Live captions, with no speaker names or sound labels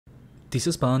This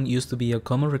spawn used to be a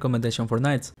common recommendation for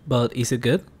knights, but is it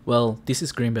good? Well, this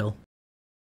is Grimvale.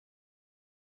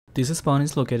 This spawn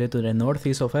is located to the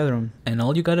northeast of Edron, and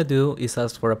all you gotta do is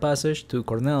ask for a passage to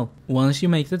Cornell. Once you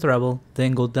make the travel,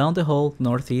 then go down the hall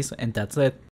northeast and that's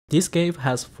it. This cave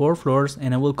has 4 floors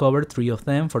and I will cover 3 of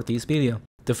them for this video.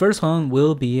 The first one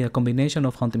will be a combination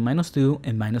of hunting -2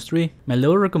 and -3. My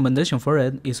lower recommendation for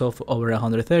it is of over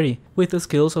 130, with the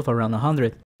skills of around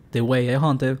 100. The way I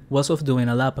hunted was of doing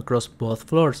a lap across both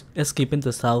floors, skipping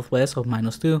the southwest of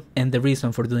 -2, and the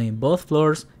reason for doing both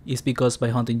floors is because by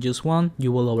hunting just one,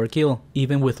 you will overkill,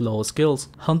 even with low skills.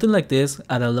 Hunting like this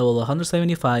at a level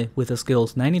 175 with the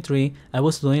skills 93, I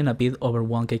was doing a bit over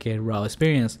 1kk raw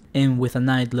experience, and with a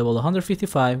knight level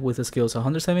 155 with the skills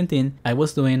 117, I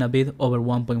was doing a bit over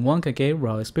 1.1kk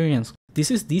raw experience. This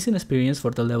is decent experience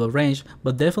for the level range,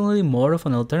 but definitely more of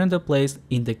an alternative place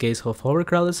in the case of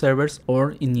overcrowded servers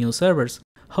or in new servers.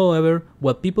 However,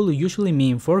 what people usually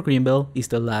mean for Grimvale is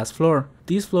the last floor.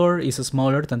 This floor is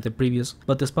smaller than the previous,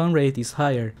 but the spawn rate is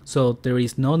higher, so there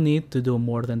is no need to do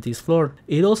more than this floor.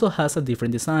 It also has a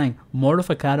different design, more of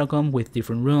a catacomb with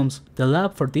different rooms. The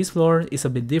lab for this floor is a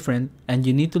bit different, and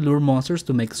you need to lure monsters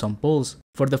to make some pulls.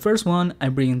 For the first one, I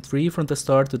bring 3 from the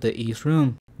start to the east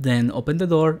room. Then open the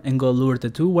door and go lure the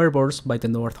 2 werewolves by the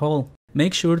north hall.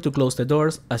 Make sure to close the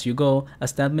doors as you go,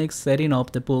 as that makes setting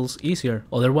up the pulls easier,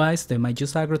 otherwise they might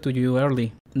just aggro to you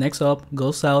early. Next up,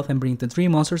 go south and bring the 3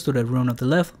 monsters to the room on the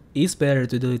left. It's better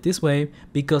to do it this way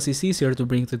because it's easier to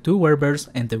bring the 2 werewolves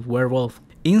and the werewolf,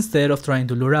 instead of trying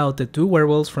to lure out the 2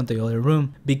 werewolves from the other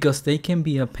room, because they can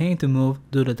be a pain to move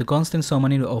due to the constant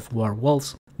summoning of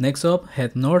werewolves. Next up,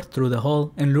 head north through the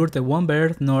hall and lure the 1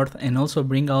 bear north and also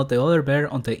bring out the other bear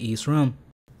on the east room.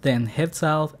 Then head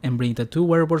south and bring the 2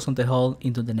 werewolves on the hall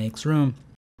into the next room.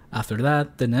 After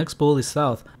that, the next pull is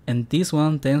south, and this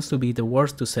one tends to be the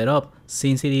worst to set up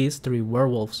since it is 3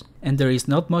 werewolves, and there is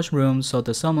not much room so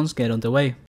the summons get on the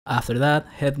way. After that,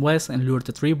 head west and lure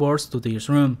the 3 boars to this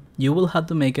room. You will have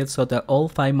to make it so that all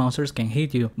 5 monsters can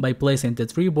hit you by placing the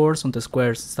 3 boars on the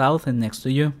squares south and next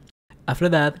to you. After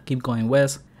that, keep going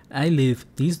west. I leave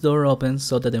this door open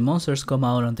so that the monsters come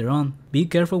out on their own. Be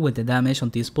careful with the damage on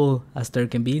this pull, as there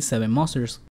can be 7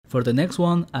 monsters. For the next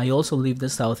one, I also leave the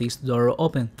southeast door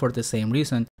open for the same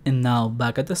reason. And now,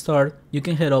 back at the start, you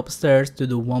can head upstairs to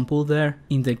do 1 pull there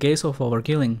in the case of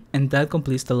overkilling, and that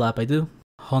completes the lap I do.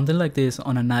 Hunting like this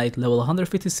on a knight level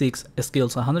 156,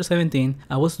 skills 117,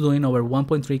 I was doing over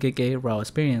 1.3kk raw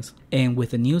experience. And with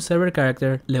the new server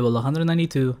character level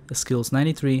 192, skills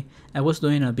 93, I was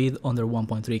doing a bit under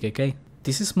 1.3kk.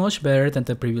 This is much better than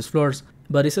the previous floors,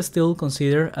 but it's still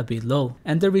considered a bit low.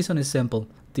 And the reason is simple.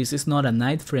 This is not a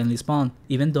knight friendly spawn,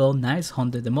 even though knights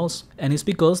hunted the most, and it's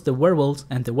because the werewolves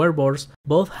and the werewolves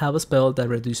both have a spell that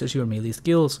reduces your melee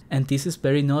skills, and this is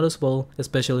very noticeable,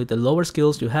 especially the lower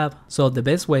skills you have. So the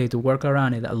best way to work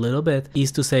around it a little bit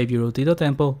is to save your Utito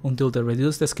tempo until they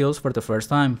reduce the skills for the first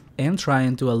time, and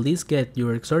trying to at least get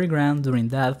your exotic ground during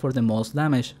that for the most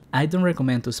damage. I don't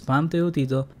recommend to spam the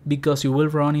Utito because you will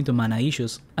run into mana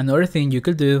issues. Another thing you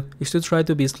could do is to try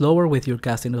to be slower with your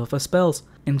casting of spells,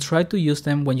 and try to use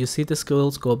them when you see the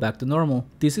skills go back to normal.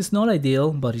 This is not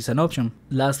ideal, but it's an option.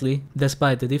 Lastly,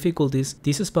 despite the difficulties,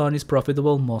 this spawn is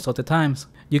profitable most of the times.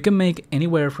 You can make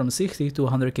anywhere from 60 to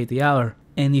 100k the hour,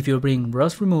 and if you bring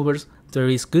rust removers, there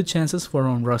is good chances for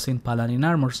unrusting paladin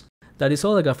armors. That is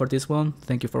all I got for this one.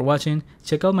 Thank you for watching.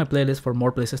 Check out my playlist for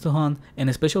more places to hunt, and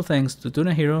a special thanks to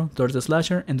Tuna Hero, George the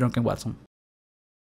Slasher, and Drunken Watson.